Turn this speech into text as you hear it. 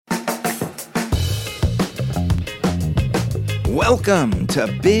Welcome to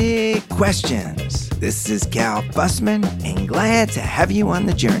Big Questions. This is Cal Fussman, and glad to have you on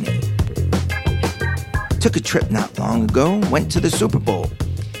the journey. Took a trip not long ago, went to the Super Bowl.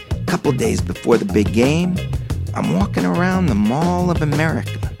 A couple days before the big game, I'm walking around the Mall of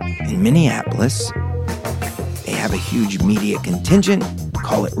America in Minneapolis. They have a huge media contingent,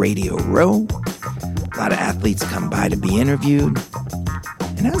 call it Radio Row. A lot of athletes come by to be interviewed.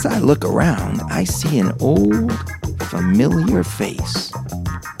 And as I look around, I see an old, familiar face.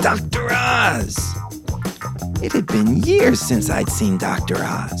 Dr. Oz! It had been years since I'd seen Dr.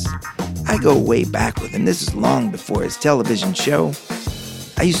 Oz. I go way back with him. This is long before his television show.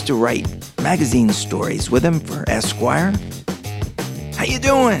 I used to write magazine stories with him for Esquire. How you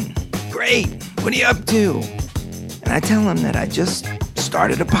doing? Great. What are you up to? And I tell him that I just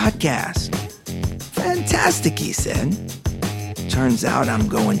started a podcast. Fantastic, he said. Turns out I'm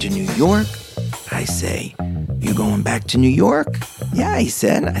going to New York. I say, you going back to New York? Yeah, he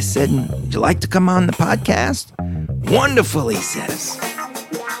said. I said, would you like to come on the podcast? Wonderful, he says.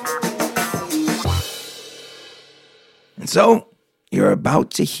 And so, you're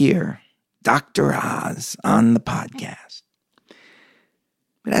about to hear Dr. Oz on the podcast.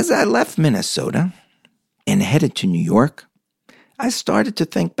 But as I left Minnesota and headed to New York, I started to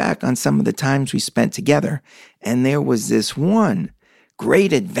think back on some of the times we spent together, and there was this one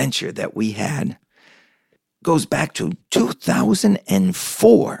great adventure that we had. Goes back to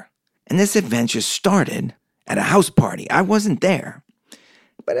 2004, and this adventure started at a house party. I wasn't there,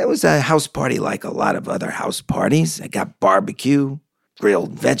 but it was a house party like a lot of other house parties. I got barbecue,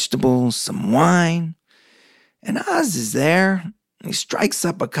 grilled vegetables, some wine, and Oz is there. He strikes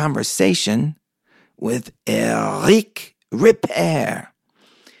up a conversation with Eric Ripert.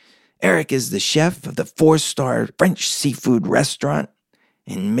 Eric is the chef of the 4-star French seafood restaurant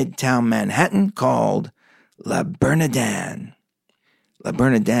in Midtown Manhattan called La Bernardin. La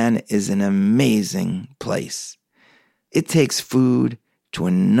Bernardin is an amazing place. It takes food to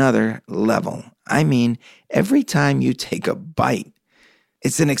another level. I mean, every time you take a bite,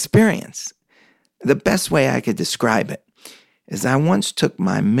 it's an experience. The best way I could describe it is I once took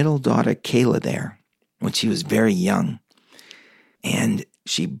my middle daughter Kayla there when she was very young. And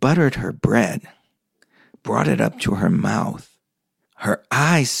she buttered her bread, brought it up to her mouth. Her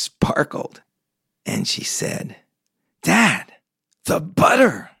eyes sparkled, and she said, "Dad, the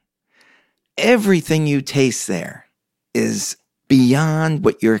butter!" Everything you taste there is beyond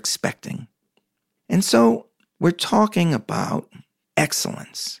what you're expecting. And so we're talking about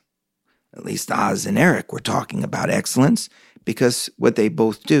excellence. At least Oz and Eric were talking about excellence because what they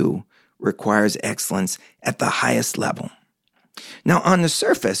both do requires excellence at the highest level. Now, on the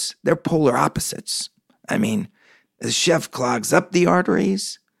surface, they're polar opposites. I mean, the chef clogs up the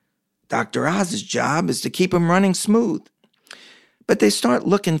arteries. Dr. Oz's job is to keep them running smooth. But they start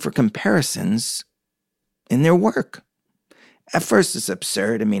looking for comparisons in their work. At first, it's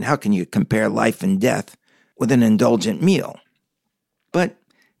absurd. I mean, how can you compare life and death with an indulgent meal? But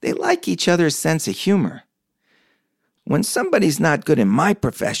they like each other's sense of humor. When somebody's not good in my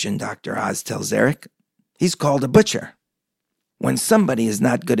profession, Dr. Oz tells Eric, he's called a butcher. When somebody is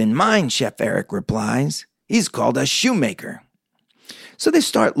not good in mine, Chef Eric replies, he's called a shoemaker. So they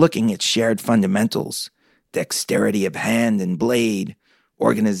start looking at shared fundamentals, dexterity of hand and blade,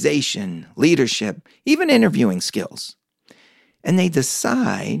 organization, leadership, even interviewing skills. And they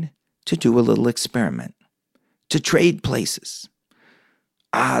decide to do a little experiment, to trade places.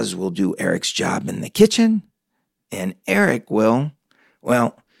 Oz will do Eric's job in the kitchen, and Eric will,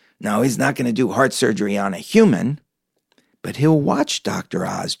 no, he's not going to do heart surgery on a human, but he'll watch Dr.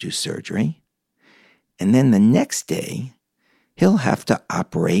 Oz do surgery, and then the next day, he'll have to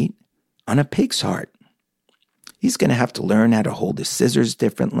operate on a pig's heart. He's going to have to learn how to hold the scissors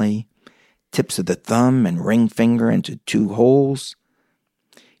differently, tips of the thumb and ring finger into 2 holes.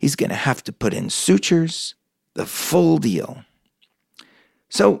 He's going to have to put in sutures, the full deal.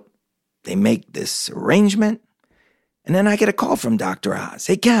 So they make this arrangement, and then I get a call from Dr. Oz.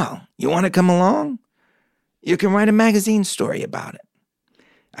 Hey, Cal, you want to come along? You can write a magazine story about it.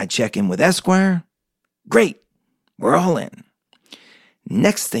 I check in with Esquire. Great. We're all in.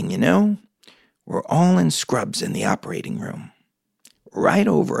 Next thing you know, we're all in scrubs in the operating room, right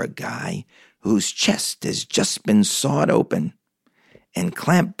over a guy whose chest has just been sawed open and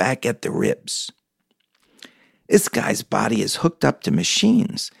clamped back at the ribs. This guy's body is hooked up to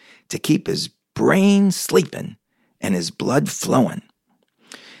machines to keep his brain sleeping and his blood flowing.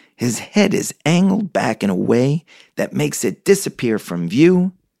 His head is angled back in a way that makes it disappear from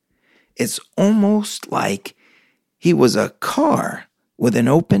view. It's almost like he was a car with an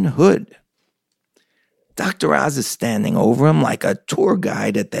open hood. Dr. Oz is standing over him like a tour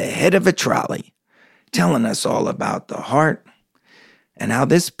guide at the head of a trolley, telling us all about the heart and how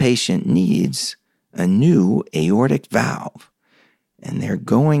this patient needs a new aortic valve. And they're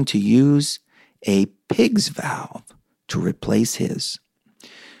going to use a pig's valve to replace his.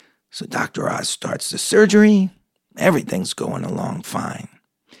 So Dr. Oz starts the surgery. Everything's going along fine.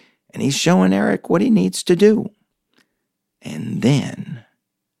 And he's showing Eric what he needs to do. And then,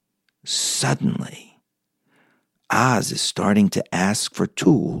 suddenly, Oz is starting to ask for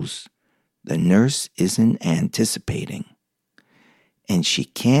tools the nurse isn't anticipating. And she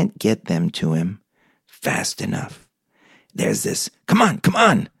can't get them to him fast enough. There's this, come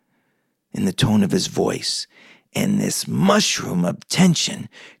on, in the tone of his voice. And this mushroom of tension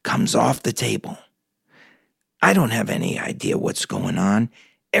comes off the table. I don't have any idea what's going on.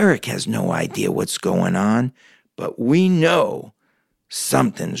 Eric has no idea what's going on. But we know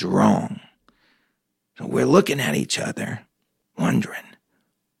something's wrong. So we're looking at each other, wondering,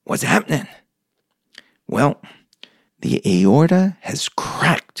 what's happening? Well, the aorta has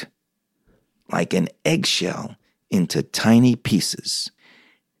cracked like an eggshell into tiny pieces.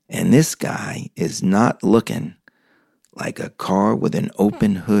 And this guy is not looking like a car with an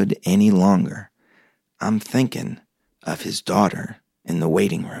open hood any longer. I'm thinking of his daughter in the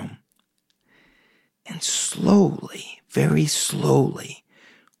waiting room. And slowly, very slowly,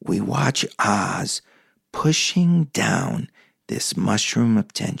 we watch Oz pushing down this mushroom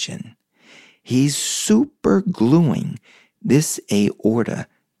of tension. He's super gluing this aorta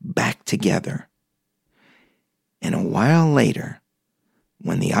back together. And a while later,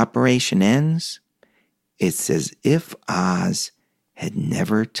 when the operation ends, it's as if Oz had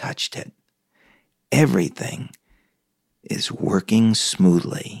never touched it. Everything is working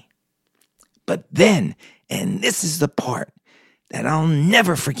smoothly. But then, and this is the part that I'll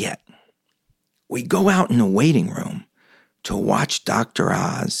never forget, we go out in the waiting room to watch Dr.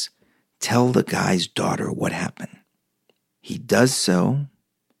 Oz tell the guy's daughter what happened. He does so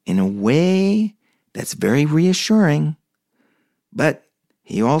in a way that's very reassuring, but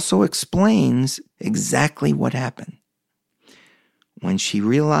he also explains exactly what happened. When she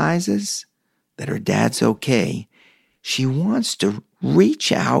realizes that her dad's okay, she wants to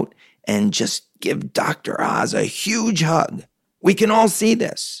reach out and just give Dr. Oz a huge hug. We can all see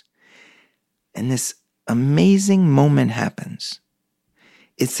this. And this amazing moment happens.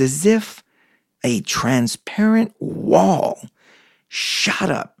 It's as if a transparent wall shot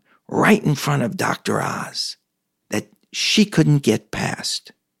up right in front of Dr. Oz that she couldn't get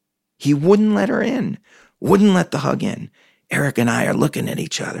past. He wouldn't let her in, wouldn't let the hug in. Eric and I are looking at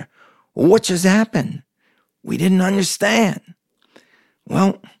each other. What just happened? We didn't understand.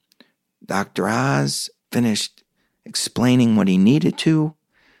 Well, Dr. Oz finished explaining what he needed to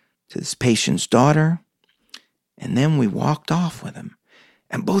this patient's daughter, and then we walked off with him.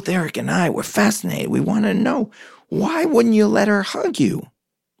 And both Eric and I were fascinated. We wanted to know, why wouldn't you let her hug you?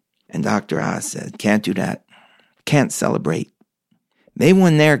 And Dr. Oz said, can't do that. Can't celebrate. They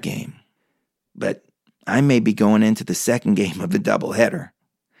won their game, but I may be going into the second game of a doubleheader.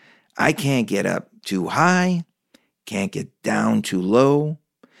 I can't get up too high, can't get down too low,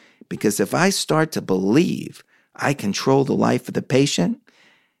 because if I start to believe I control the life of the patient,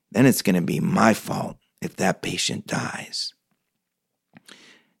 then it's going to be my fault if that patient dies.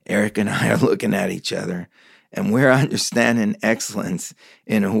 Eric and I are looking at each other, and we're understanding excellence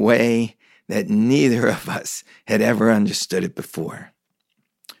in a way that neither of us had ever understood it before.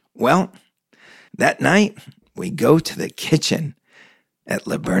 Well, that night, we go to the kitchen at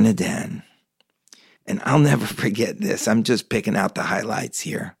Le Bernardin. And I'll never forget this. I'm just picking out the highlights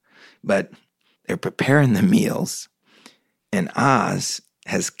here. But they're preparing the meals, and Oz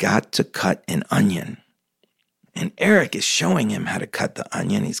has got to cut an onion. And Eric is showing him how to cut the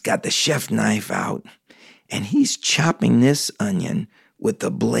onion. He's got the chef knife out, and he's chopping this onion with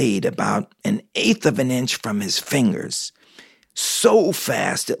the blade about 1/8 of an inch from his fingers. So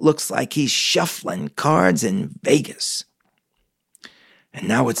fast, it looks like he's shuffling cards in Vegas. And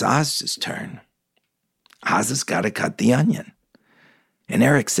now it's Oz's turn. Oz has got to cut the onion. And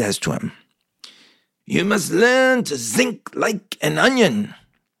Eric says to him, "You must learn to zinc like an onion."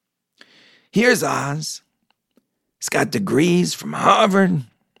 Here's Oz. He's got degrees from Harvard.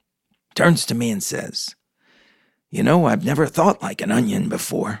 Turns to me and says, "You know, I've never thought like an onion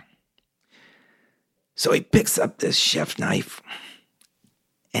before." So he picks up this chef knife,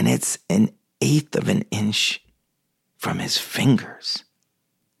 and it's 1/8 of an inch from his fingers.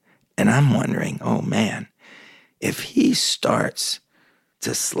 And I'm wondering, oh man, if he starts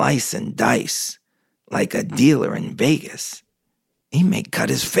to slice and dice like a dealer in Vegas, he may cut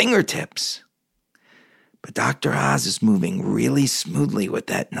his fingertips. But Dr. Oz is moving really smoothly with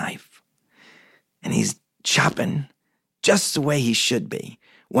that knife. And he's chopping just the way he should be.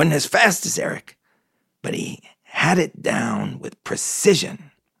 Wasn't as fast as Eric, but he had it down with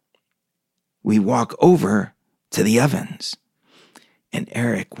precision. We walk over to the ovens, and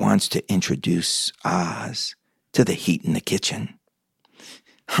Eric wants to introduce Oz to the heat in the kitchen.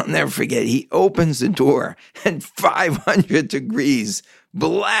 I'll never forget, he opens the door and 500 degrees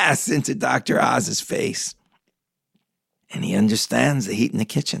blasts into Dr. Oz's face. And he understands the heat in the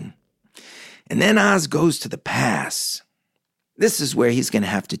kitchen. And then Oz goes to the pass. This is where he's going to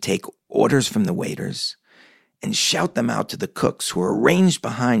have to take orders from the waiters and shout them out to the cooks who are arranged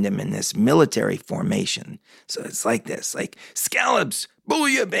behind him in this military formation. So it's like this, like scallops,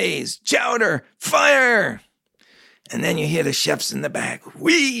 bouillabaisse, chowder, fire. And then you hear the chefs in the back,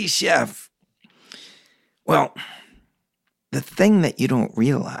 "Oui, chef." Well, the thing that you don't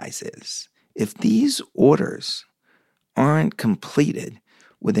realize is if these orders aren't completed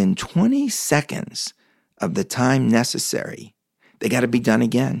within 20 seconds of the time necessary, they got to be done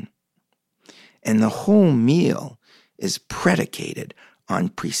again. And the whole meal is predicated on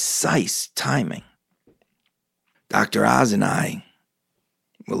precise timing. Dr. Oz and I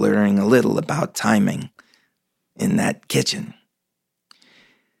were learning a little about timing in that kitchen.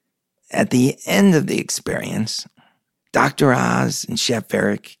 At the end of the experience, Dr. Oz and Chef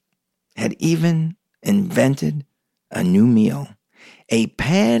Eric had even invented a new meal, a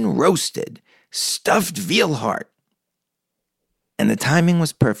pan-roasted stuffed veal heart. And the timing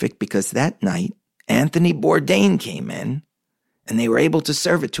was perfect because that night, Anthony Bourdain came in and they were able to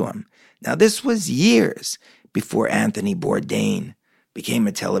serve it to him. Now, this was years before Anthony Bourdain became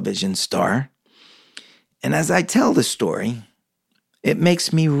a television star. And as I tell the story, it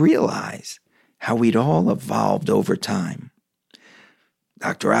makes me realize how we'd all evolved over time.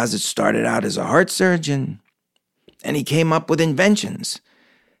 Dr. Oz had started out as a heart surgeon, and he came up with inventions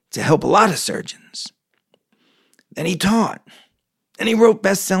to help a lot of surgeons. Then he taught, and he wrote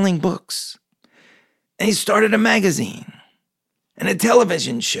best-selling books, and he started a magazine, and a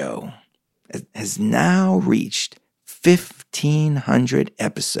television show has now reached 1,500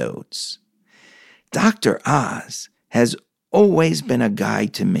 episodes. Dr. Oz has always been a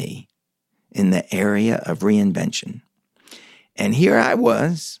guide to me in the area of reinvention. And here I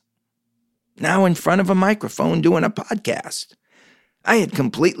was, now in front of a microphone doing a podcast. I had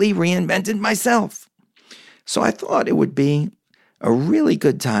completely reinvented myself. So I thought it would be a really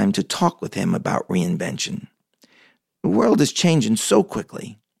good time to talk with him about reinvention. The world is changing so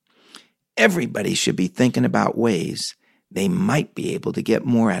quickly. Everybody should be thinking about ways they might be able to get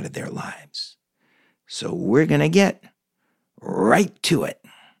more out of their lives. So we're going to get right to it.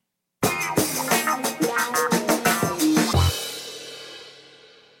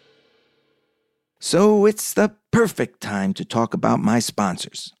 So it's the perfect time to talk about my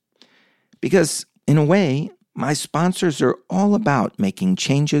sponsors. Because, in a way, my sponsors are all about making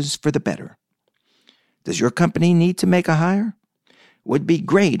changes for the better. Does your company need to make a hire? Would be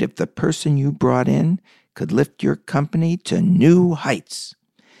great if the person you brought in could lift your company to new heights.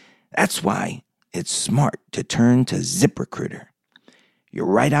 That's why it's smart to turn to ZipRecruiter. You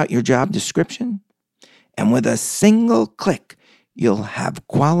write out your job description, and with a single click, you'll have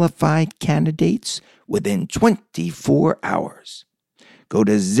qualified candidates within 24 hours. Go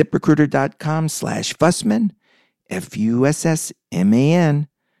to ZipRecruiter.com/Fussman, Fussman,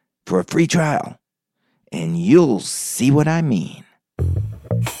 for a free trial, and you'll see what I mean.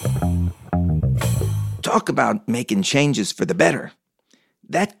 Talk about making changes for the better.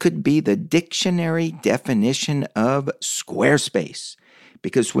 That could be the dictionary definition of Squarespace,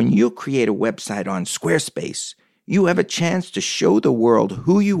 because when you create a website on Squarespace, you have a chance to show the world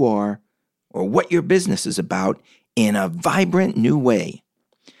who you are or what your business is about in a vibrant new way.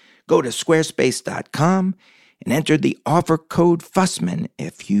 Go to squarespace.com and enter the offer code Fussman,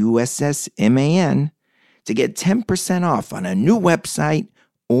 Fussman, to get 10% off on a new website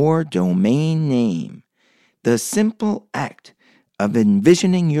or domain name. The simple act of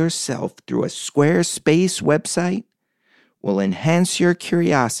envisioning yourself through a Squarespace website will enhance your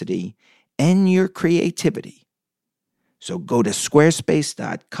curiosity and your creativity. So go to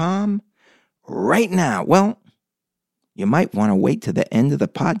squarespace.com right now. Well, you might want to wait to the end of the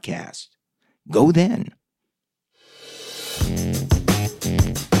podcast. Go then.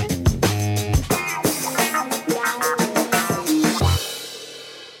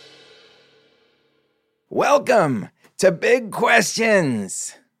 Welcome to Big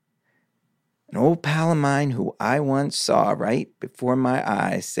Questions. An old pal of mine who I once saw right before my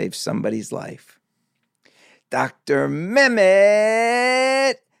eyes saved somebody's life. Dr.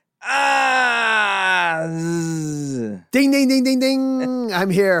 Mehmet Oz. Ding, ding, ding, ding, ding. I'm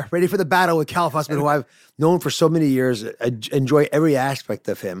here, ready for the battle with Cal Fussman, who I've known for so many years. I enjoy every aspect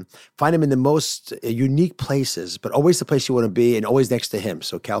of him. Find him in the most unique places, but always the place you want to be and always next to him.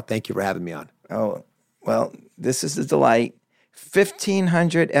 So, Cal, thank you for having me on. Oh, well, this is a delight.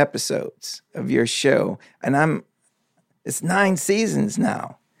 1,500 episodes of your show, and it's 9 seasons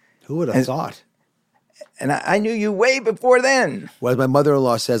now. Who would have thought? And I knew you way before then. Well, as my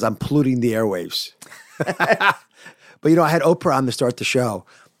mother-in-law says, I'm polluting the airwaves. But, I had Oprah on to start the show,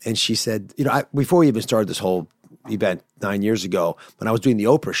 and she said, before we even started this whole event 9 years ago, when I was doing the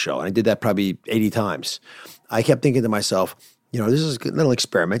Oprah show, and I did that probably 80 times, I kept thinking to myself, this is a little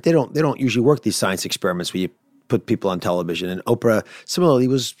experiment. They don't usually work these science experiments where you put people on television. And Oprah similarly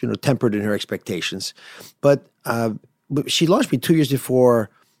was, tempered in her expectations. But she launched me 2 years before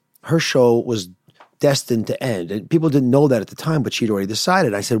her show was destined to end. And people didn't know that at the time, but she'd already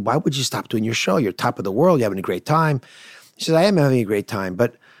decided. I said, why would you stop doing your show? You're top of the world. You're having a great time. She said, I am having a great time,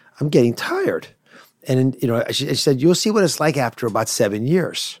 but I'm getting tired. And, she said, you'll see what it's like after about 7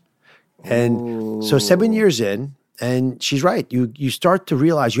 years. And so 7 years in, and she's right. You start to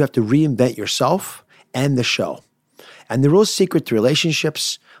realize you have to reinvent yourself and the show. And the real secret to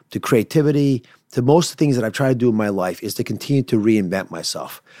relationships, to creativity, to most of the things that I've tried to do in my life is to continue to reinvent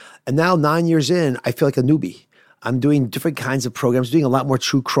myself. And now 9 years in, I feel like a newbie. I'm doing different kinds of programs, doing a lot more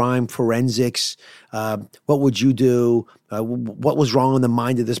true crime, forensics. What would you do? What was wrong in the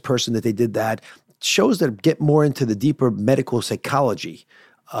mind of this person that they did that? Shows that get more into the deeper medical psychology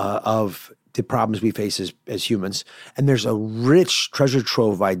of the problems we face as humans. And there's a rich treasure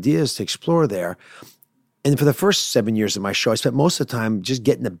trove of ideas to explore there. And for the first 7 years of my show, I spent most of the time just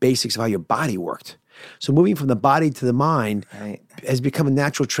getting the basics of how your body worked. So moving from the body to the mind has become a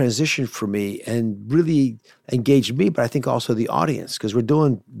natural transition for me and really engaged me, but I think also the audience, because we're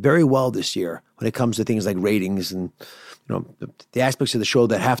doing very well this year when it comes to things like ratings and the aspects of the show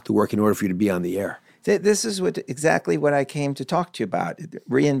that have to work in order for you to be on the air. This is exactly what I came to talk to you about,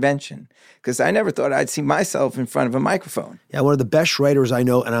 reinvention, because I never thought I'd see myself in front of a microphone. Yeah, one of the best writers I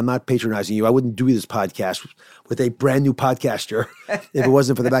know, and I'm not patronizing you. I wouldn't do this podcast with a brand new podcaster if it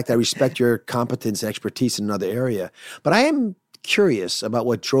wasn't for the fact that I respect your competence and expertise in another area. But I am curious about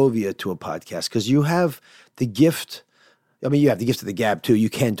what drove you to a podcast, because you have the gift. I mean, you have the gift of the gab too.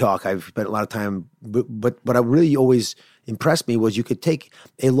 You can talk. I've spent a lot of time, but what really always impressed me was you could take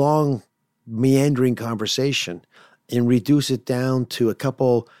a long, meandering conversation and reduce it down to a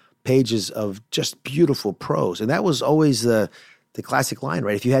couple pages of just beautiful prose. And that was always the classic line,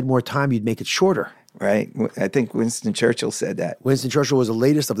 right? If you had more time, you'd make it shorter. Right. I think Winston Churchill said that. Winston Churchill was the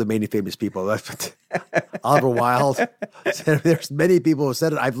latest of the many famous people. Oliver Wilde. There's many people who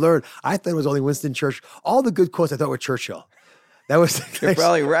said it. I've learned. I thought it was only Winston Churchill. All the good quotes I thought were Churchill. That was You're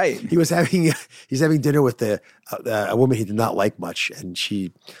probably right. He's having dinner with a woman he did not like much, and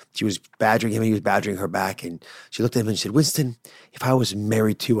she was badgering him, and he was badgering her back, and she looked at him and said, "Winston, if I was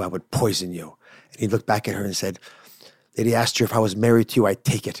married to you, I would poison you." And he looked back at her and said, "Lady asked her if I was married to you, I'd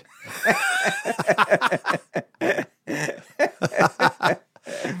take it."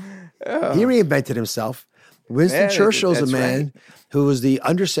 He reinvented himself. Winston Churchill's a man who was the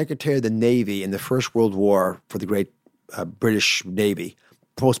Undersecretary of the Navy in the First World War for the great British Navy,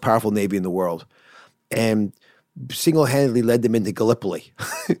 most powerful Navy in the world, and single-handedly led them into Gallipoli,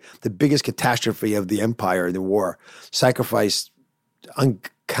 the biggest catastrophe of the empire in the war, sacrificed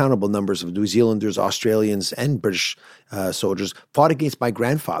uncountable numbers of New Zealanders, Australians, and British soldiers, fought against my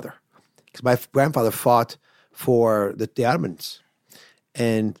grandfather, because my grandfather fought for the Ottomans.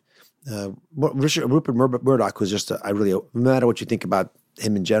 And Rupert Murdoch was just, no matter what you think about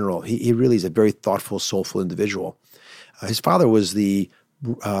him in general, he really is a very thoughtful, soulful individual. His father was the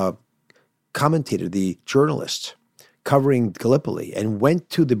commentator, the journalist covering Gallipoli, and went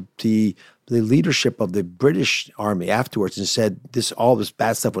to the leadership of the British Army afterwards and said all this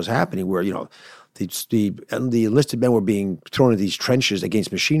bad stuff was happening, where the enlisted men were being thrown into these trenches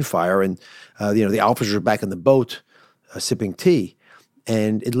against machine fire, and the officers were back in the boat sipping tea.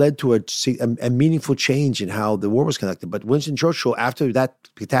 And it led to a meaningful change in how the war was conducted. But Winston Churchill, after that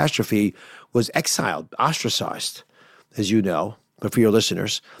catastrophe, was exiled, ostracized, as you know, but for your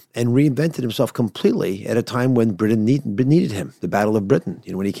listeners, and reinvented himself completely at a time when Britain needed him, the Battle of Britain.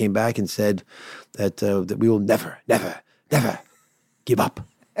 When he came back and said that we will never, never, never give up.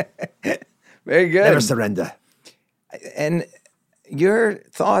 Very good. Never surrender. And your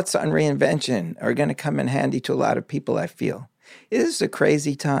thoughts on reinvention are going to come in handy to a lot of people, I feel. It is a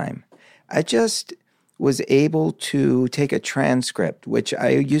crazy time. I just was able to take a transcript, which I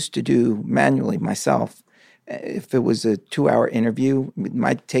used to do manually myself. If it was a 2-hour interview, it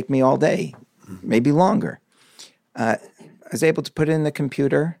might take me all day, maybe longer. was able to put it in the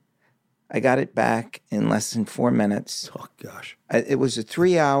computer. I got it back in less than 4 minutes. Oh, gosh. It was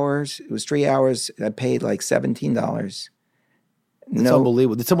 3 hours. It was 3 hours. I paid like $17. That's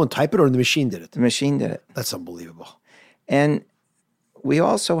unbelievable. Did someone type it or the machine did it? The machine did it. That's unbelievable. And we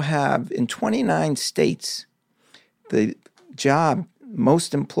also have, in 29 states, the job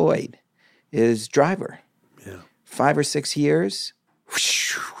most employed is driver. Yeah. 5 or 6 years,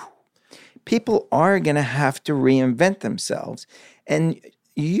 people are going to have to reinvent themselves. And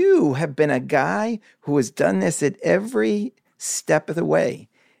you have been a guy who has done this at every step of the way.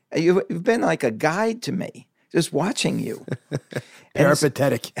 You've been like a guide to me, just watching you.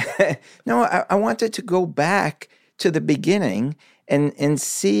 Peripatetic. No, I wanted to go back to the beginning and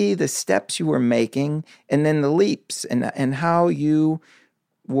see the steps you were making and then the leaps and how you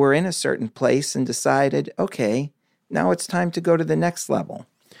were in a certain place and decided, okay, now it's time to go to the next level.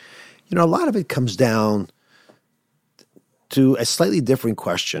 You know, a lot of it comes down to a slightly different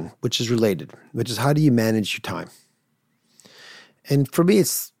question, which is related, which is how do you manage your time? And for me,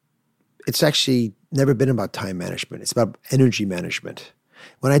 it's actually never been about time management. It's about energy management.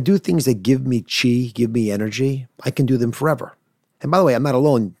 When I do things that give me chi, give me energy, I can do them forever. And by the way, I'm not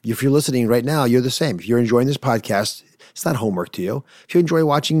alone. If you're listening right now, you're the same. If you're enjoying this podcast, it's not homework to you. If you enjoy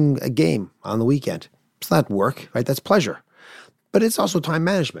watching a game on the weekend, it's not work, right? That's pleasure. But it's also time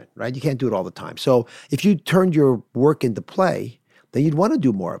management, right? You can't do it all the time. So if you turned your work into play, then you'd want to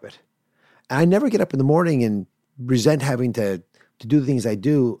do more of it. And I never get up in the morning and resent having to do the things I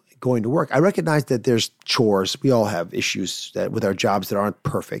do going to work. I recognize that there's chores. We all have issues with our jobs that aren't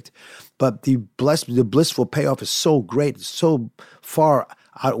perfect. But the blissful payoff is so great, it so far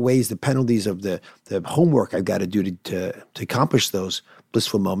outweighs the penalties of the homework I've got to do to accomplish those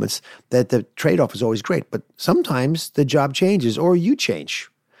blissful moments, that the trade-off is always great. But sometimes the job changes or you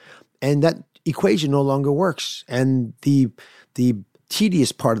change. And that equation no longer works. And the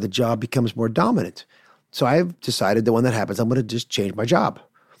tedious part of the job becomes more dominant. So I've decided that when that happens, I'm going to just change my job.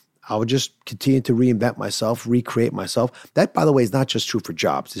 I would just continue to reinvent myself, recreate myself. That, by the way, is not just true for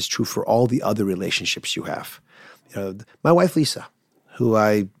jobs. It's true for all the other relationships you have. You know, my wife, Lisa, who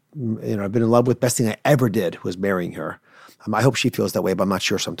I've been in love with, best thing I ever did was marrying her. I hope she feels that way, but I'm not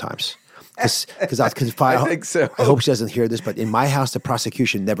sure sometimes. Because I think so. I hope she doesn't hear this, but in my house, the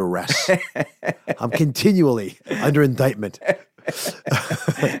prosecution never rests. I'm continually under indictment.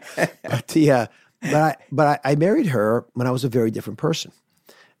 But I married her when I was a very different person.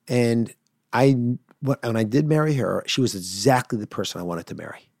 And when I did marry her, she was exactly the person I wanted to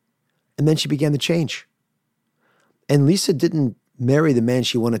marry. And then she began to change. And Lisa didn't marry the man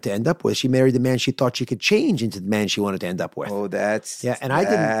she wanted to end up with. She married the man she thought she could change into the man she wanted to end up with. Oh, that's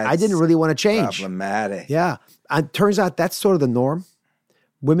I didn't really want to change. Problematic. Yeah. And turns out that's sort of the norm.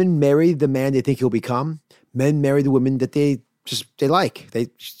 Women marry the man they think he'll become. Men marry the women that they like.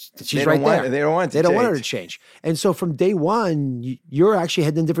 She's right there. They don't want her to change. And so from day one, you're actually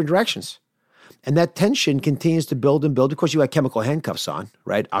heading in different directions. And that tension continues to build and build. Of course, you have chemical handcuffs on,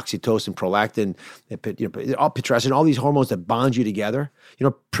 right? Oxytocin, prolactin, pitocin, all these hormones that bond you together. You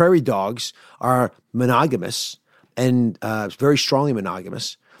know, prairie dogs are monogamous and very strongly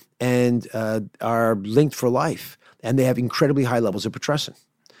monogamous and are linked for life. And they have incredibly high levels of pitocin.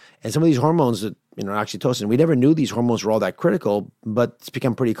 And some of these hormones that, oxytocin, we never knew these hormones were all that critical, but it's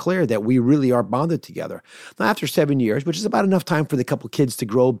become pretty clear that we really are bonded together. Now, after 7 years, which is about enough time for the couple kids to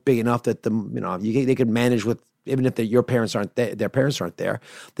grow big enough that they could manage with, even if their parents aren't there,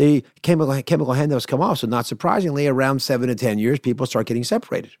 the chemical handcuffs come off. So not surprisingly, around 7 to 10 years, people start getting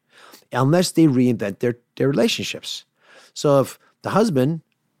separated unless they reinvent their relationships. So if the husband,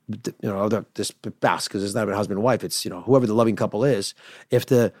 the spouse, because it's not about husband and wife, it's, whoever the loving couple is, if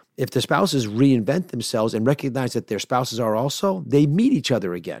the spouses reinvent themselves and recognize that their spouses are also, they meet each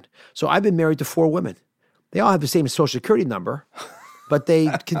other again. So I've been married to 4 women. They all have the same social security number, but they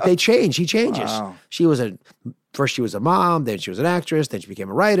change. He changes. Wow. First she was a mom, then she was an actress, then she became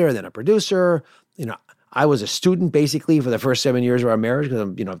a writer, then a producer. I was a student basically for the first 7 years of our marriage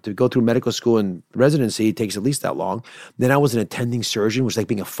because, to go through medical school and residency takes at least that long. Then I was an attending surgeon, which is like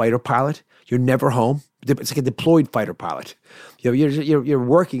being a fighter pilot. You're never home. It's like a deployed fighter pilot. You're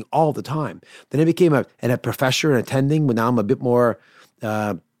working all the time. Then I became a professor and attending, but now I'm a bit more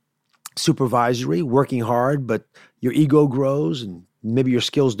supervisory, working hard, but your ego grows and maybe your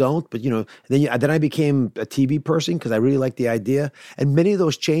skills don't. But, then I became a TV person because I really liked the idea. And many of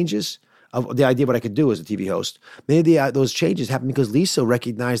those changes of the idea of what I could do as a TV host, many of those changes happened because Lisa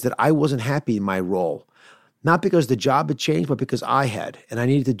recognized that I wasn't happy in my role. Not because the job had changed, but because I had, and I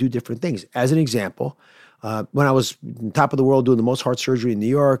needed to do different things. As an example, When I was on top of the world doing the most heart surgery in New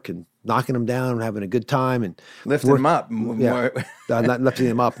York and knocking them down and having a good time and lifting them up. Yeah. Not lifting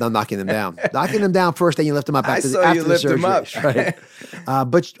them up, not knocking them down. Knocking them down first, then you lift them up after, I saw after you the lift surgery. them up. Right?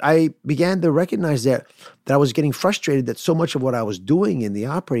 But I began to recognize that I was getting frustrated that so much of what I was doing in the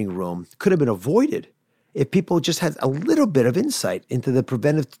operating room could have been avoided if people just had a little bit of insight into the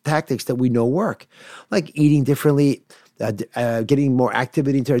preventive tactics that we know work, like eating differently, getting more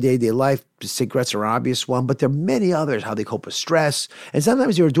activity into their day-to-day life. Cigarettes are an obvious one, but there are many others, how they cope with stress. And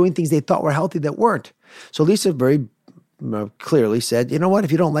sometimes they were doing things they thought were healthy that weren't. So Lisa very clearly said, you know what,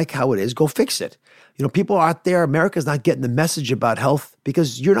 if you don't like how it is, go fix it. You know, people out there, America's not getting the message about health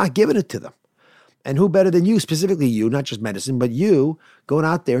because you're not giving it to them. And who better than you, specifically you, not just medicine, but you going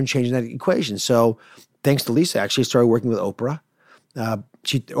out there and changing that equation. So thanks to Lisa, actually started working with Oprah.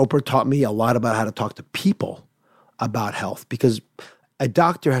 Oprah taught me a lot about how to talk to people about health, because a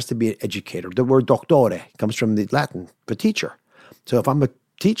doctor has to be an educator. The word doctore comes from the Latin for teacher. So if I'm a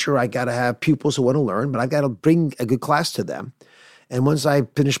teacher, I got to have pupils who want to learn, but I got to bring a good class to them. And once I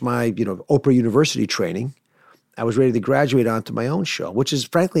finished my, Oprah University training, I was ready to graduate onto my own show, which is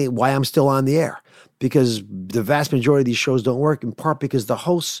frankly why I'm still on the air, because the vast majority of these shows don't work, in part because the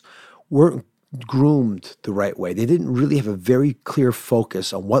hosts weren't groomed the right way. They didn't really have a very clear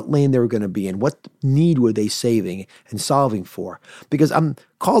focus on what lane they were going to be in, what need were they saving and solving for. Because I'm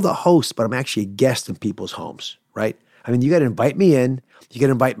called a host, but I'm actually a guest in people's homes, right? I mean, you got to invite me in. You got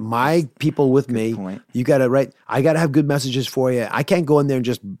to invite my people with me. Point. You got to, I got to have good messages for you. I can't go in there and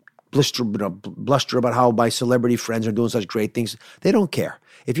just bluster about how my celebrity friends are doing such great things. They don't care.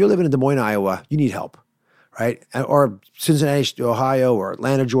 If you're living in Des Moines, Iowa, you need help, right? Or Cincinnati, Ohio, or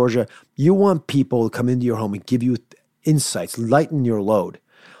Atlanta, Georgia. You want people to come into your home and give you insights, lighten your load.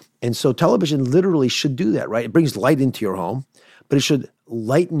 And so television literally should do that, right? It brings light into your home, but it should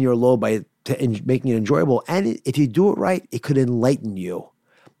lighten your load by making it enjoyable. And if you do it right, it could enlighten you,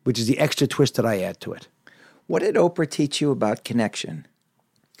 which is the extra twist that I add to it. What did Oprah teach you about connection?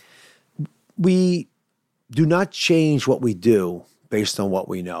 We do not change what we do based on what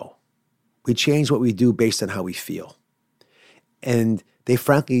we know. We change what we do based on how we feel. And they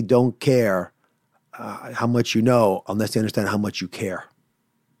frankly don't care how much you know unless they understand how much you care.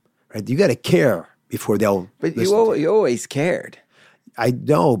 Right? You got to care before they'll But listen to you always cared. I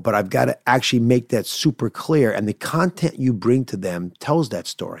know, but I've got to actually make that super clear. And the content you bring to them tells that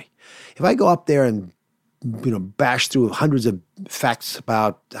story. If I go up there and bash through hundreds of facts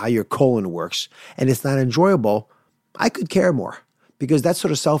about how your colon works and it's not enjoyable, I could care more, because that's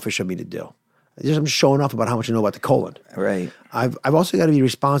sort of selfish of me to do. I'm just showing off about how much I know about the colon. Right. I've also got to be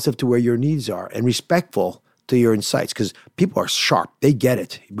responsive to where your needs are and respectful to your insights, because people are sharp. They get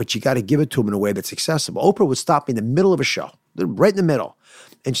it, but you got to give it to them in a way that's accessible. Oprah would stop me in the middle of a show, right in the middle.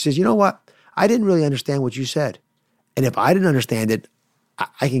 And she says, you know what? I didn't really understand what you said. And if I didn't understand it,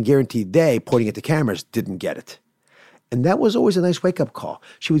 I can guarantee they, pointing at the cameras, didn't get it. And that was always a nice wake-up call.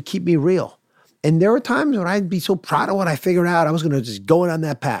 She would keep me real. And there were times when I'd be so proud of what I figured out, I was going to just go on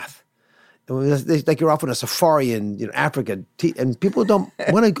that path. It's like you're off on a safari in Africa, and people don't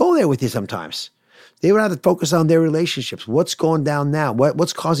want to go there with you sometimes. They would have to focus on their relationships. What's going down now?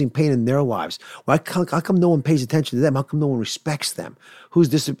 What's causing pain in their lives? How come no one pays attention to them? How come no one respects them? Who's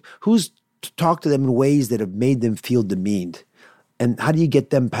talked to them in ways that have made them feel demeaned? And how do you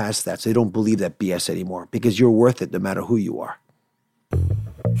get them past that so they don't believe that BS anymore? Because you're worth it no matter who you are.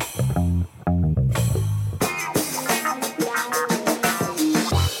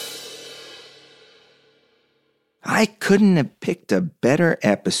 I couldn't have picked a better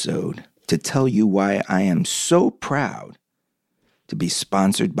episode to tell you why I am so proud to be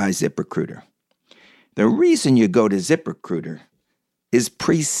sponsored by ZipRecruiter. The reason you go to ZipRecruiter is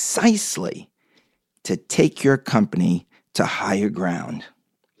precisely to take your company to higher ground.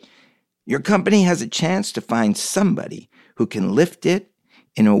 Your company has a chance to find somebody who can lift it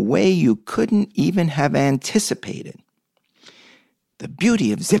in a way you couldn't even have anticipated. The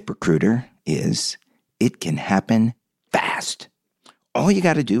beauty of ZipRecruiter is it can happen fast. All you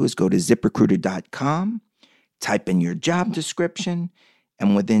got to do is go to ZipRecruiter.com, type in your job description,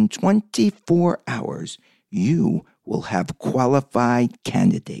 and within 24 hours, you will have qualified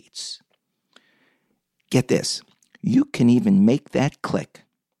candidates. Get this. You can even make that click,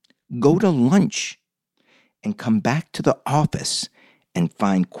 go to lunch, and come back to the office and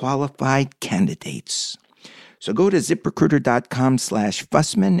find qualified candidates. So go to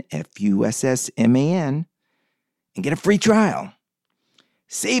ZipRecruiter.com/Fussman, Fussman, and get a free trial.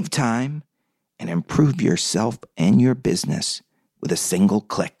 Save time and improve yourself and your business with a single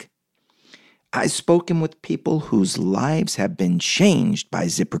click. I've spoken with people whose lives have been changed by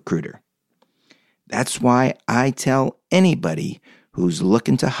ZipRecruiter. That's why I tell anybody who's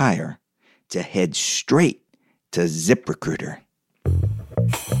looking to hire to head straight to ZipRecruiter.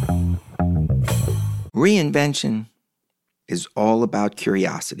 Reinvention is all about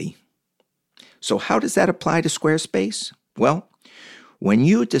curiosity. So how does that apply to Squarespace? Well, when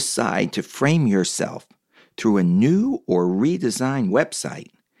you decide to frame yourself through a new or redesigned website,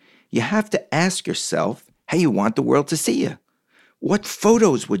 you have to ask yourself how you want the world to see you. What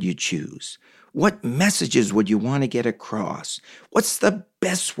photos would you choose? What messages would you want to get across? What's the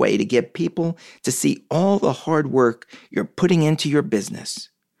best way to get people to see all the hard work you're putting into your business?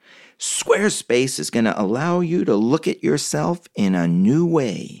 Squarespace is going to allow you to look at yourself in a new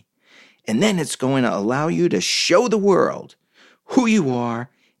way. And then it's going to allow you to show the world who you are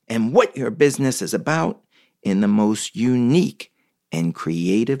and what your business is about in the most unique and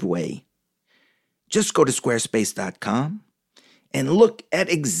creative way. Just go to squarespace.com and look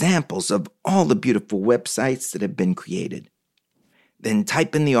at examples of all the beautiful websites that have been created. Then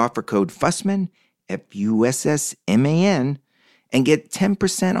type in the offer code Fussman, Fussman, and get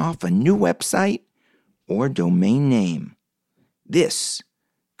 10% off a new website or domain name. This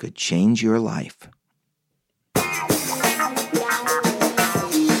could change your life.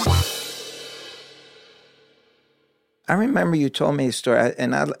 I remember you told me a story,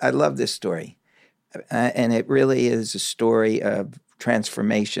 and I love this story. And it really is a story of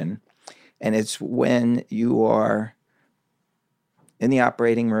transformation. And it's when you are in the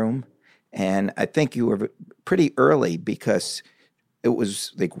operating room, and I think you were pretty early because it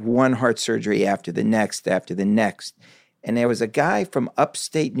was like one heart surgery after the next. And there was a guy from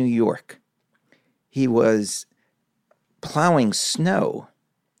upstate New York. He was plowing snow.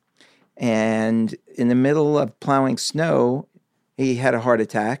 And in the middle of plowing snow, he had a heart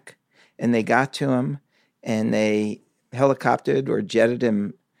attack. And they got to him, and they helicoptered or jetted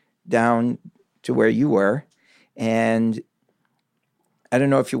him down to where you were. And I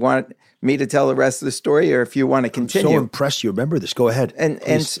don't know if you want me to tell the rest of the story or if you want to continue. I'm so impressed you remember this. Go ahead.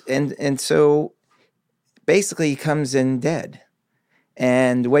 And so basically he comes in dead.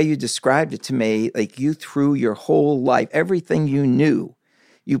 And the way you described it to me, like you threw your whole life, everything you knew,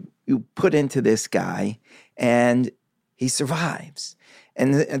 you put into this guy, and he survives.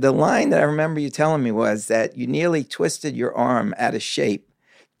 And the line that I remember you telling me was that you nearly twisted your arm out of shape,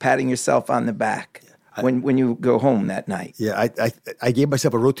 patting yourself on the back when you go home that night. Yeah, I gave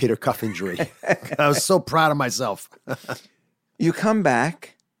myself a rotator cuff injury. I was so proud of myself. You come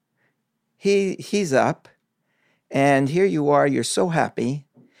back, he's up, and here you are, you're so happy,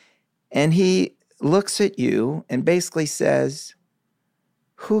 and he looks at you and basically says,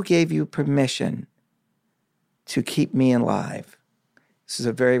 "Who gave you permission to keep me alive?" This is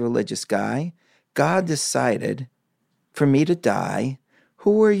a very religious guy. God decided for me to die.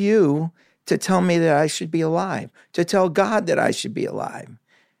 Who are you to tell me that I should be alive? To tell God that I should be alive?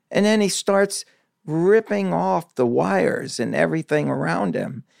 And then he starts ripping off the wires and everything around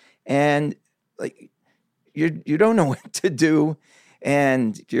him. And like you don't know what to do.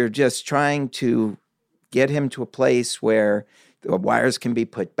 And you're just trying to get him to a place where the wires can be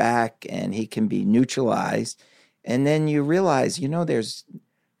put back and he can be neutralized. And then you realize, there's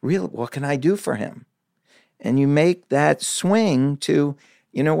what can I do for him? And you make that swing to,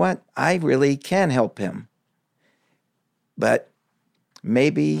 you know what? I really can help him. But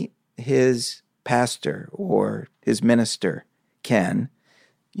maybe his pastor or his minister can.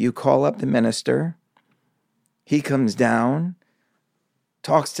 You call up the minister. He comes down,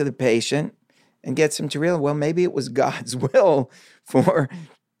 talks to the patient, and gets him to realize, well, maybe it was God's will for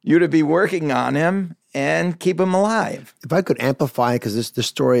you to be working on him and keep him alive. If I could amplify, because this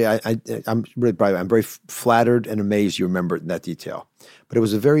story, I'm really proud. I'm very flattered and amazed you remember it in that detail. But it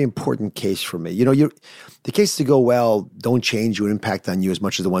was a very important case for me. The cases that go well don't change you and impact on you as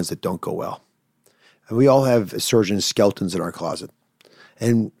much as the ones that don't go well. And we all have surgeons' skeletons in our closet.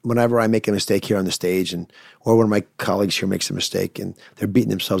 And whenever I make a mistake here on the stage, or one of my colleagues here makes a mistake and they're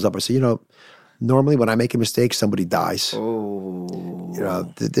beating themselves up, I say, normally when I make a mistake, somebody dies. Oh.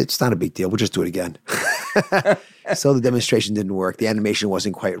 It's not a big deal. We'll just do it again. So the demonstration didn't work. The animation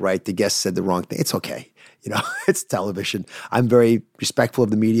wasn't quite right. The guest said the wrong thing. It's okay. It's television. I'm very respectful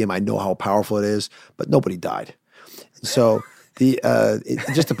of the medium. I know how powerful it is, but nobody died. So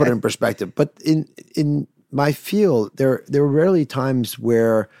just to put it in perspective, but in my field, there were rarely times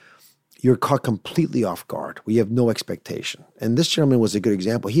where you're caught completely off guard. We have no expectation. And this gentleman was a good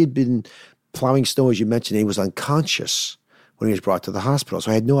example. He had been plowing snow, as you mentioned, and he was unconscious when he was brought to the hospital.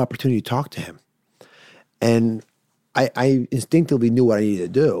 So I had no opportunity to talk to him. And I instinctively knew what I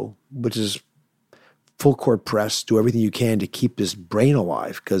needed to do, which is full court press, do everything you can to keep his brain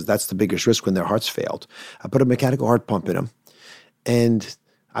alive, because that's the biggest risk when their hearts failed. I put a mechanical heart pump in him, and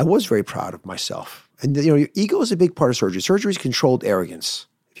I was very proud of myself. And your ego is a big part of surgery. Surgery is controlled arrogance,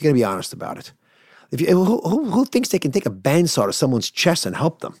 if you're going to be honest about it. Who thinks they can take a bandsaw to someone's chest and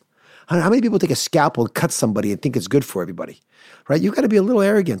help them? How many people take a scalpel and cut somebody and think it's good for everybody, right? You've got to be a little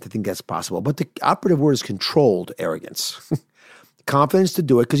arrogant to think that's possible. But the operative word is controlled arrogance. Confidence to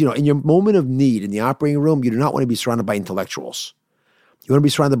do it, because, in your moment of need in the operating room, you do not want to be surrounded by intellectuals. You want to be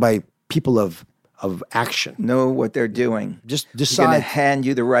surrounded by people of action. Know what they're doing. Just He's decide. going to hand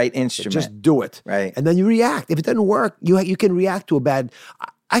you the right instrument. Just do it. Right. And then you react. If it doesn't work, you can react to a bad...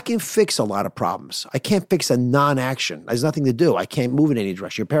 I can fix a lot of problems. I can't fix a non-action. There's nothing to do. I can't move in any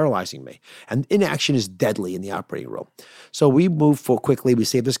direction. You're paralyzing me. And inaction is deadly in the operating room. So we moved forward quickly. We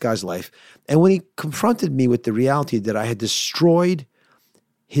saved this guy's life. And when he confronted me with the reality that I had destroyed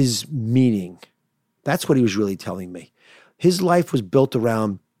his meaning, that's what he was really telling me. His life was built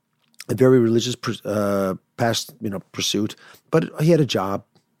around a very religious past pursuit, but he had a job.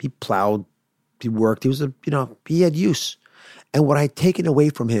 He plowed. He worked. He was he had use. And what I'd taken away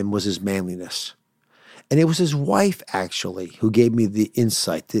from him was his manliness. And it was his wife, actually, who gave me the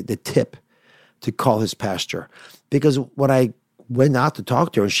insight, the tip to call his pastor. Because when I went out to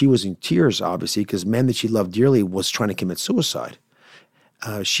talk to her, and she was in tears, obviously, because man that she loved dearly was trying to commit suicide.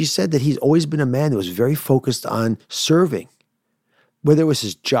 She said that he's always been a man that was very focused on serving, whether it was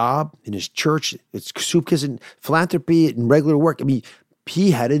his job, in his church, it's soup kitchen, philanthropy, and regular work. I mean,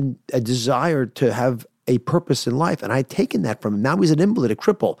 he had a desire to have a purpose in life. And I'd taken that from him. Now he's an invalid, a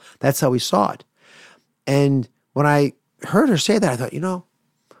cripple. That's how he saw it. And when I heard her say that, I thought,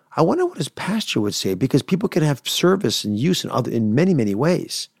 I wonder what his pastor would say, because people can have service and use in many, many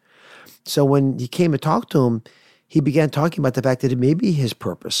ways. So when he came to talk to him, he began talking about the fact that maybe his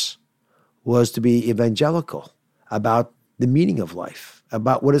purpose was to be evangelical about the meaning of life,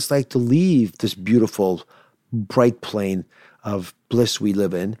 about what it's like to leave this beautiful, bright plane of bliss we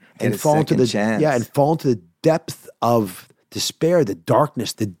live in and fall into the depth of despair, the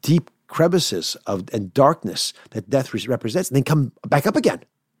darkness, the deep crevices and darkness that death represents, and then come back up again,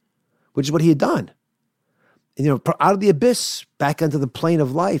 which is what he had done. And, out of the abyss back onto the plane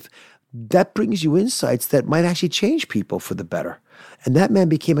of life, that brings you insights that might actually change people for the better. And that man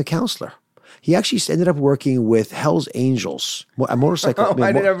became a counselor. He actually ended up working with Hell's Angels, a motorcycle.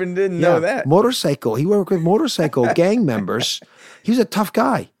 I didn't know that. Motorcycle. He worked with motorcycle gang members. He was a tough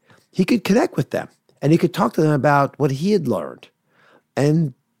guy. He could connect with them, and he could talk to them about what he had learned,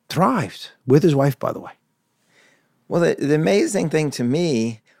 and thrived with his wife, by the way. Well, the amazing thing to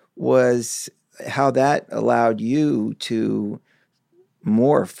me was how that allowed you to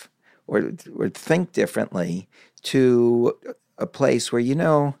morph or think differently to a place where,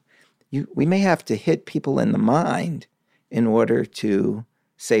 we may have to hit people in the mind in order to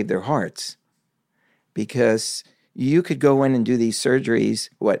save their hearts. Because you could go in and do these surgeries,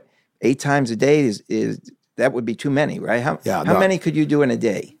 8 times a day is that would be too many, right? How many could you do in a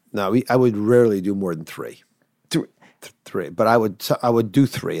day? No, I would rarely do more than 3. 3, but I would do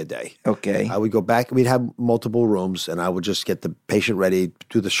 3 a day. Okay. I would go back. We'd have multiple rooms, and I would just get the patient ready,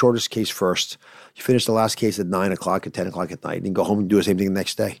 do the shortest case first. You finish the last case at 9 o'clock or 10 o'clock at night, and go home and do the same thing the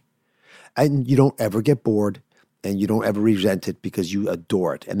next day. And you don't ever get bored, and you don't ever resent it, because you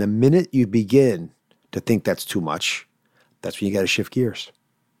adore it. And the minute you begin to think that's too much, that's when you got to shift gears.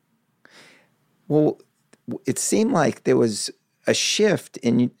 Well, it seemed like there was a shift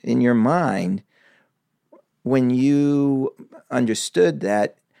in your mind when you understood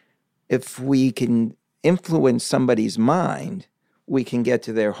that if we can influence somebody's mind, we can get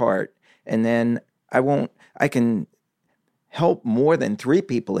to their heart. And then I can help more than 3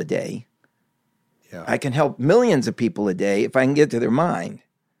 people a day. Yeah. I can help millions of people a day if I can get to their mind.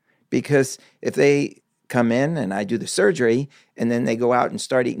 Because if they come in and I do the surgery and then they go out and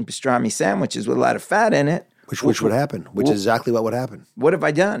start eating pastrami sandwiches with a lot of fat in it. Which would happen, which is exactly what would happen. What have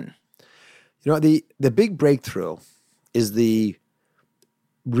I done? The big breakthrough is the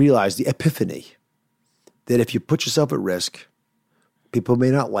epiphany that if you put yourself at risk, people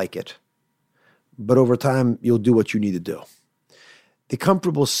may not like it, but over time, you'll do what you need to do. The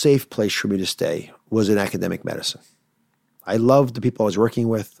comfortable, safe place for me to stay was in academic medicine. I loved the people I was working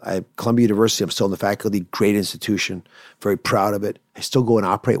with. Columbia University, I'm still in the faculty, great institution, very proud of it. I still go and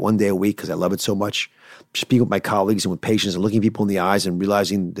operate 1 day a week because I love it so much. Speaking with my colleagues and with patients and looking people in the eyes and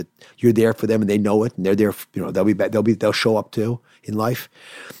realizing that you're there for them and they know it and they're there, they'll show up too in life.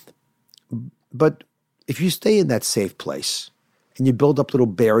 But if you stay in that safe place and you build up little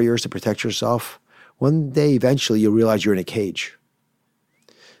barriers to protect yourself, one day eventually you'll realize you're in a cage.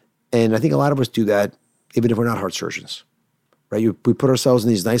 And I think a lot of us do that even if we're not heart surgeons, right? We put ourselves in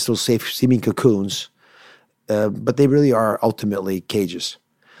these nice little safe-seeming cocoons, but they really are ultimately cages.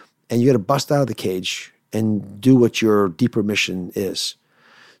 And you got to bust out of the cage and do what your deeper mission is.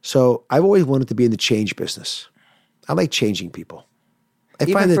 So I've always wanted to be in the change business. I like changing people.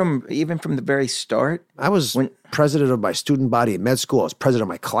 Even from the very start? I was president of my student body at med school. I was president of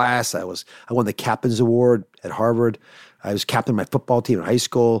my class. I won the Captain's Award at Harvard. I was captain of my football team in high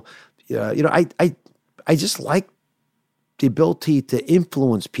school. I just like the ability to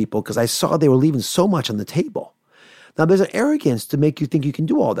influence people because I saw they were leaving so much on the table. Now, there's an arrogance to make you think you can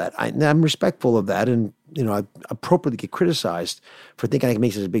do all that. I'm respectful of that, and I appropriately get criticized for thinking I can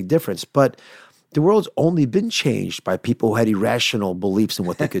make such a big difference. But the world's only been changed by people who had irrational beliefs in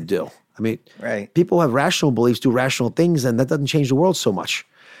what they could do. I mean, right. People who have rational beliefs do rational things, and that doesn't change the world so much.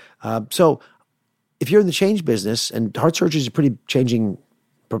 So if you're in the change business, and heart surgery is a pretty changing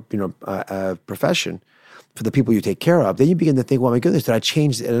profession for the people you take care of, then you begin to think, well, my goodness, did I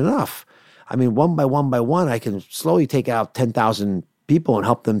change it enough? I mean, one by one, I can slowly take out 10,000 people and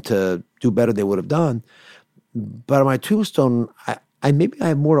help them to do better than they would have done. But on my tombstone, maybe I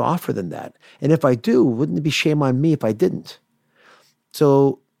have more to offer than that. And if I do, wouldn't it be shame on me if I didn't?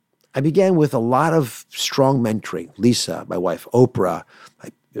 So I began with a lot of strong mentoring. Lisa, my wife, Oprah,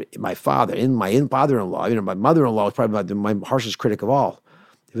 my father, my father-in-law. My mother-in-law was probably my harshest critic of all.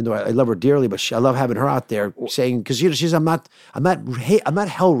 Even though I love her dearly, but I love having her out there saying, because she's I'm not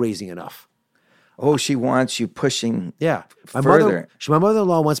hell raising enough. Oh, she wants you pushing. Yeah, my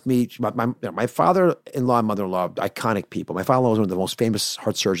mother-in-law wants me. My father-in-law and mother-in-law, iconic people. My father-in-law was one of the most famous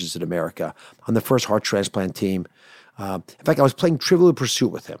heart surgeons in America on the first heart transplant team. In fact, I was playing Trivial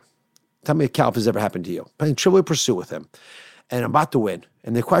Pursuit with him. Tell me if Cal, if this ever happened to you. Playing Trivial Pursuit with him, and I'm about to win.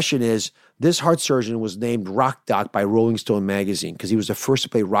 And the question is, this heart surgeon was named Rock Doc by Rolling Stone magazine because he was the first to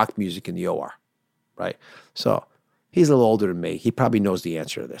play rock music in the OR, right? So he's a little older than me. He probably knows the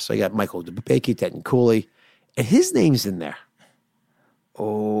answer to this. So I got Michael DeBakey, Denton Cooley, and his name's in there.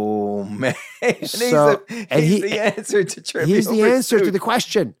 Oh, man. He's the answer to Trivial He's the Pursuit. answer to the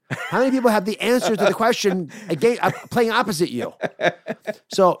question. How many people have the answer to the question playing opposite you?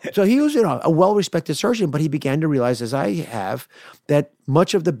 So he was a well-respected surgeon, but he began to realize, as I have, that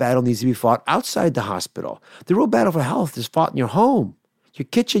much of the battle needs to be fought outside the hospital. The real battle for health is fought in your home, your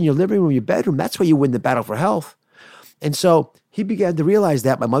kitchen, your living room, your bedroom. That's where you win the battle for health. And so he began to realize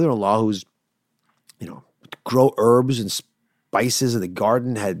that. My mother-in-law, who's, grow herbs and spices in the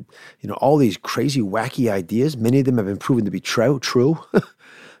garden, had, all these crazy, wacky ideas. Many of them have been proven to be true.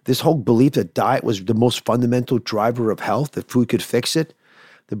 This whole belief that diet was the most fundamental driver of health, that food could fix it.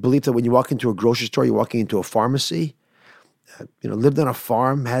 The belief that when you walk into a grocery store, you're walking into a pharmacy. Lived on a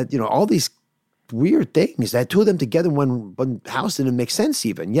farm, had, all these weird things. That two of them together in one house didn't make sense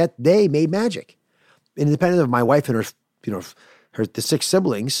even, yet they made magic. Independent of my wife and the 6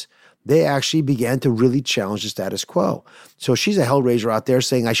 siblings, they actually began to really challenge the status quo. So she's a hellraiser out there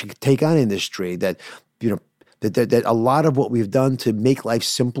saying I should take on industry, that a lot of what we've done to make life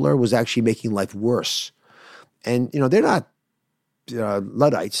simpler was actually making life worse. And, they're not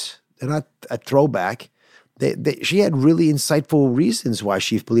Luddites. They're not a throwback. She had really insightful reasons why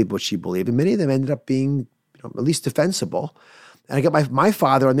she believed what she believed. And many of them ended up being at least defensible. And I got my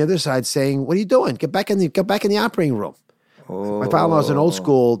father on the other side saying, what are you doing? Get back in the operating room. Oh. My father was an old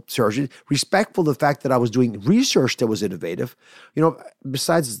school surgeon, respectful of the fact that I was doing research that was innovative.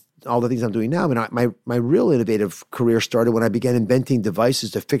 Besides all the things I'm doing now, my real innovative career started when I began inventing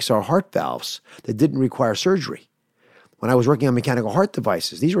devices to fix our heart valves that didn't require surgery. When I was working on mechanical heart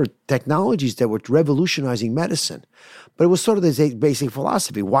devices, these were technologies that were revolutionizing medicine. But it was sort of the basic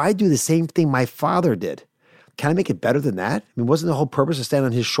philosophy. Why do the same thing my father did? Can I make it better than that? I mean, wasn't the whole purpose to stand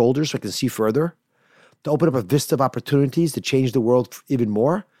on his shoulders so I can see further? To open up a vista of opportunities to change the world even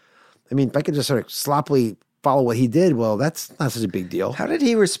more? I mean, if I could just sort of sloppily follow what he did, well, that's not such a big deal. How did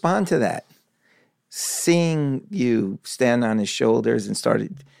he respond to that? Seeing you stand on his shoulders and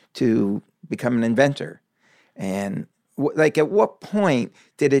started to become an inventor. And at what point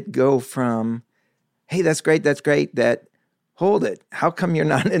did it go from, hey, that's great, that, hold it, how come you're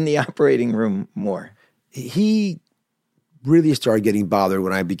not in the operating room more? He really started getting bothered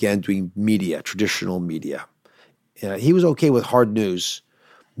when I began doing media, traditional media. He was okay with hard news,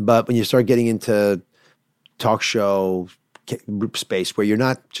 but when you start getting into talk show space where you're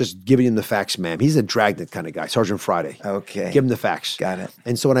not just giving him the facts, ma'am. He's a dragnet kind of guy, Sergeant Friday. Okay. Give him the facts. Got it.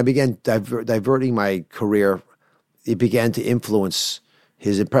 And so when I began diverting my career, it began to influence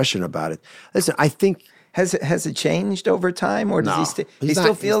his impression about it. Listen, I think... Has it changed over time, or does he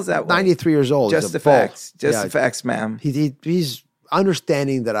still feels that way? 93 years old. Just the facts. Just the facts, ma'am. He's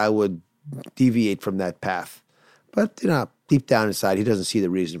understanding that I would deviate from that path. But, deep down inside, he doesn't see the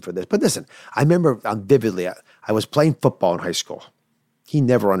reason for this. But listen, I remember vividly, I was playing football in high school. He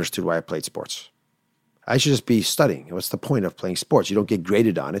never understood why I played sports. I should just be studying. What's the point of playing sports? You don't get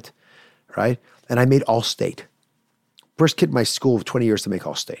graded on it, right? And I made All-State. First kid in my school of 20 years to make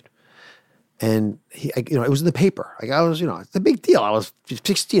All-State. And it was in the paper. I was, it's a big deal. I was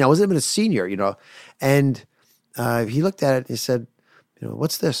 16. I wasn't even a senior, And he looked at it and he said,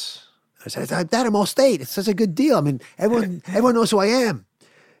 what's this? I said, Dad, I'm All-State. It's such a good deal. I mean, everyone knows who I am.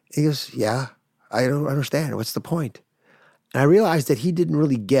 He goes, yeah, I don't understand. What's the point? And I realized that he didn't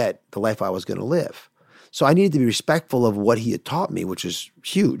really get the life I was going to live. So I needed to be respectful of what he had taught me, which is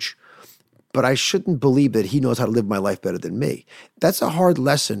huge. But I shouldn't believe that he knows how to live my life better than me. That's a hard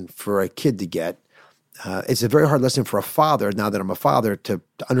lesson for a kid to get. It's a very hard lesson for a father, now that I'm a father, to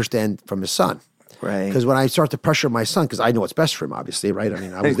understand from his son. Right. Because when I start to pressure my son, because I know what's best for him, obviously, right? I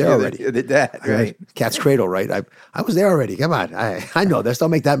mean, I was there already. You're the dad, right? Cat's cradle, right? I was there already. Come on. I know this.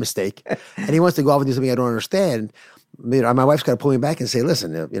 Don't make that mistake. And he wants to go off and do something I don't understand. My wife's got to pull me back and say,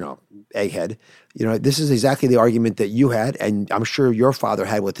 listen, egghead, this is exactly the argument that you had, and I'm sure your father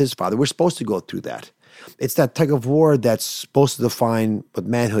had with his father. We're supposed to go through that. It's that tug of war that's supposed to define what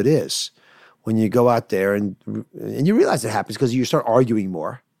manhood is. When you go out there and you realize it happens because you start arguing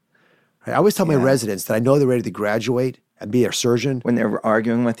more. Right? I always tell my residents that I know they're ready to graduate and be a surgeon. When they're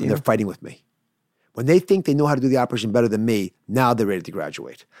arguing with you? They're fighting with me. When they think they know how to do the operation better than me, now they're ready to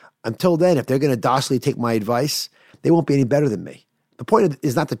graduate. Until then, if they're going to docilely take my advice, they won't be any better than me. The point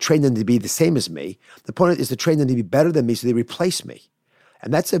is not to train them to be the same as me. The point is to train them to be better than me so they replace me.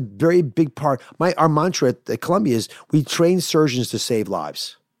 And that's a very big part. Our mantra at Columbia is we train surgeons to save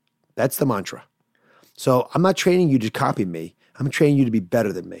lives. That's the mantra. So I'm not training you to copy me. I'm training you to be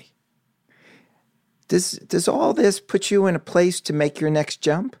better than me. Does all this put you in a place to make your next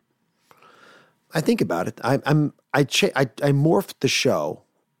jump? I think about it. I morphed the show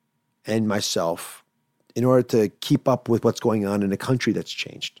and myself in order to keep up with what's going on in a country that's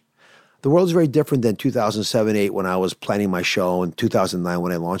changed. The world's very different than 2007, 2008 when I was planning my show, and 2009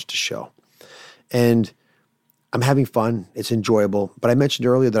 when I launched the show. And I'm having fun. It's enjoyable. But I mentioned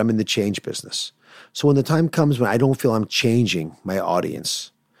earlier that I'm in the change business. So when the time comes when I don't feel I'm changing my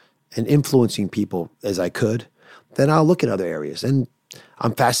audience and influencing people as I could, then I'll look at other areas. And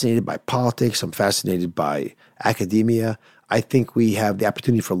I'm fascinated by politics. I'm fascinated by academia. I think we have the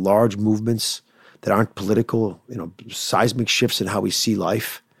opportunity for large movements that aren't political, seismic shifts in how we see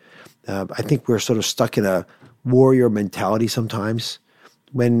life. I think we're sort of stuck in a warrior mentality sometimes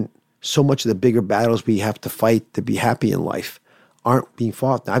when so much of the bigger battles we have to fight to be happy in life aren't being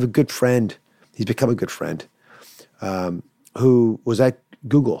fought. Now, I have a good friend. He's become a good friend who was at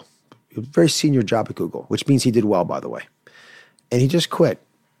Google, a very senior job at Google, which means he did well, by the way. And he just quit.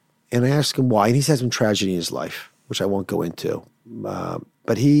 And I asked him why. And he's had some tragedy in his life, which I won't go into.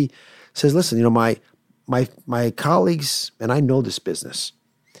 But he says, listen, my colleagues, and I know this business,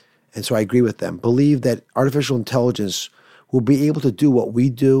 and so I agree with them, believe that artificial intelligence will be able to do what we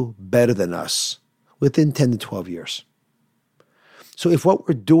do better than us within 10 to 12 years. So if what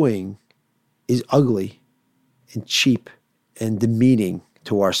we're doing is ugly and cheap and demeaning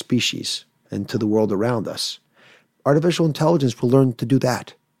to our species and to the world around us, artificial intelligence will learn to do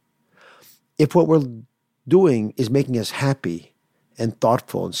that. If what we're doing is making us happy and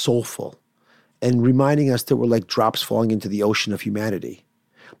thoughtful and soulful and reminding us that we're like drops falling into the ocean of humanity,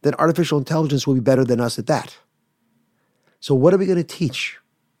 then artificial intelligence will be better than us at that. So what are we going to teach?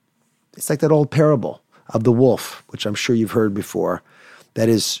 It's like that old parable of the wolf, which I'm sure you've heard before, that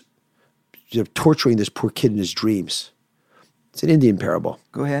is torturing this poor kid in his dreams. It's an Indian parable.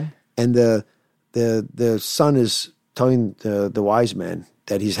 Go ahead. And the son is telling the wise man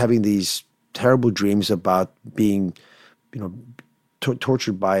that he's having these terrible dreams about being,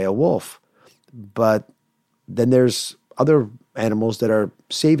 tortured by a wolf. But then there's other animals that are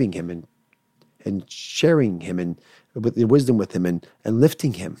saving him and sharing him and with the wisdom with him and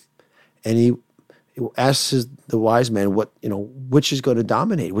lifting him. And he asks the wise man which is going to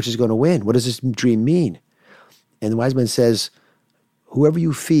dominate, which is going to win. What does this dream mean? And the wise man says, whoever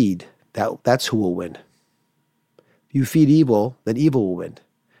you feed, that's who will win. If you feed evil, then evil will win.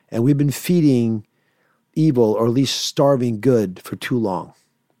 And we've been feeding evil, or at least starving good, for too long.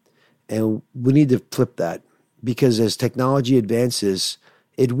 And we need to flip that, because as technology advances,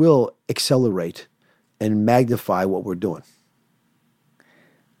 it will accelerate and magnify what we're doing.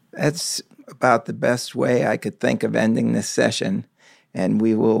 That's about the best way I could think of ending this session. And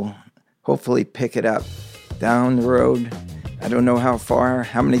we will hopefully pick it up down the road. I don't know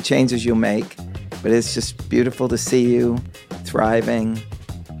how many changes you'll make, but it's just beautiful to see you thriving,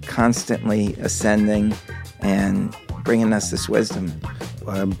 constantly ascending and bringing us this wisdom.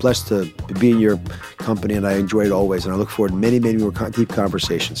 I'm blessed to be in your company, and I enjoy it always. And I look forward to many, many more deep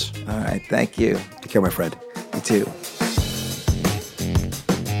conversations. All right. Thank you. Take care, my friend. You too.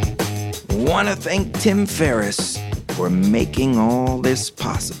 Want to thank Tim Ferriss for making all this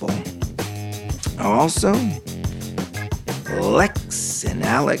possible. Also, Lex and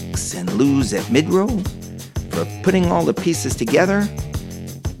Alex and Luz at Midrow for putting all the pieces together,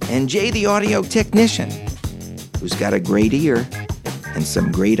 and Jay the audio technician, who's got a great ear and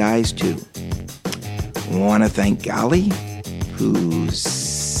some great eyes too. Want to thank Golly, who's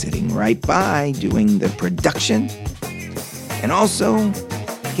sitting right by doing the production, and also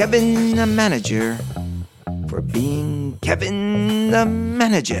Kevin the manager for being Kevin the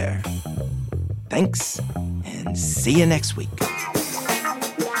manager. Thanks, and see you next week.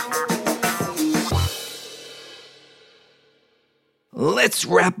 Let's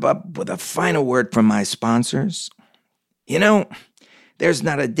wrap up with a final word from my sponsors. You know, there's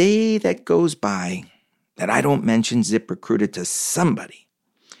not a day that goes by that I don't mention ZipRecruiter to somebody.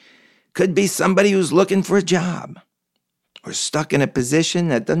 Could be somebody who's looking for a job or stuck in a position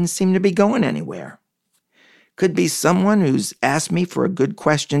that doesn't seem to be going anywhere. Could be someone who's asked me for a good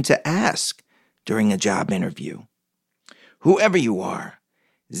question to ask during a job interview. Whoever you are,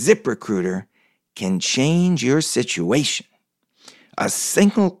 ZipRecruiter can change your situation. A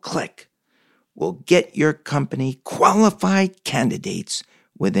single click will get your company qualified candidates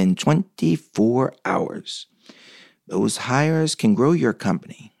within 24 hours. Those hires can grow your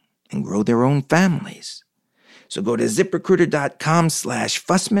company and grow their own families. So go to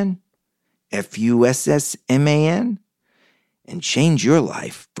ZipRecruiter.com/Fussman, Fussman, and change your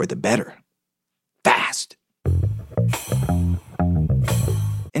life for the better. Fast.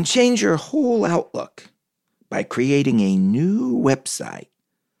 And change your whole outlook by creating a new website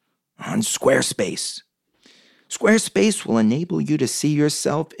on Squarespace. Squarespace will enable you to see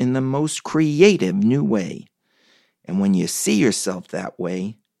yourself in the most creative new way. And when you see yourself that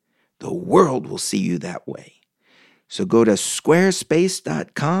way, the world will see you that way. So go to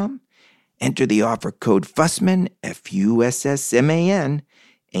squarespace.com, enter the offer code Fussman, Fussman,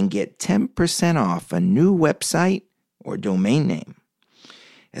 and get 10% off a new website or domain name.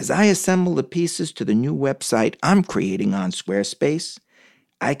 As I assemble the pieces to the new website I'm creating on Squarespace,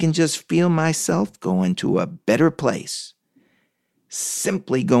 I can just feel myself going to a better place.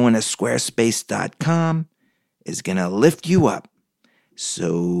 Simply going to squarespace.com is going to lift you up.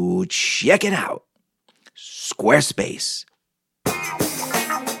 So check it out. Squarespace.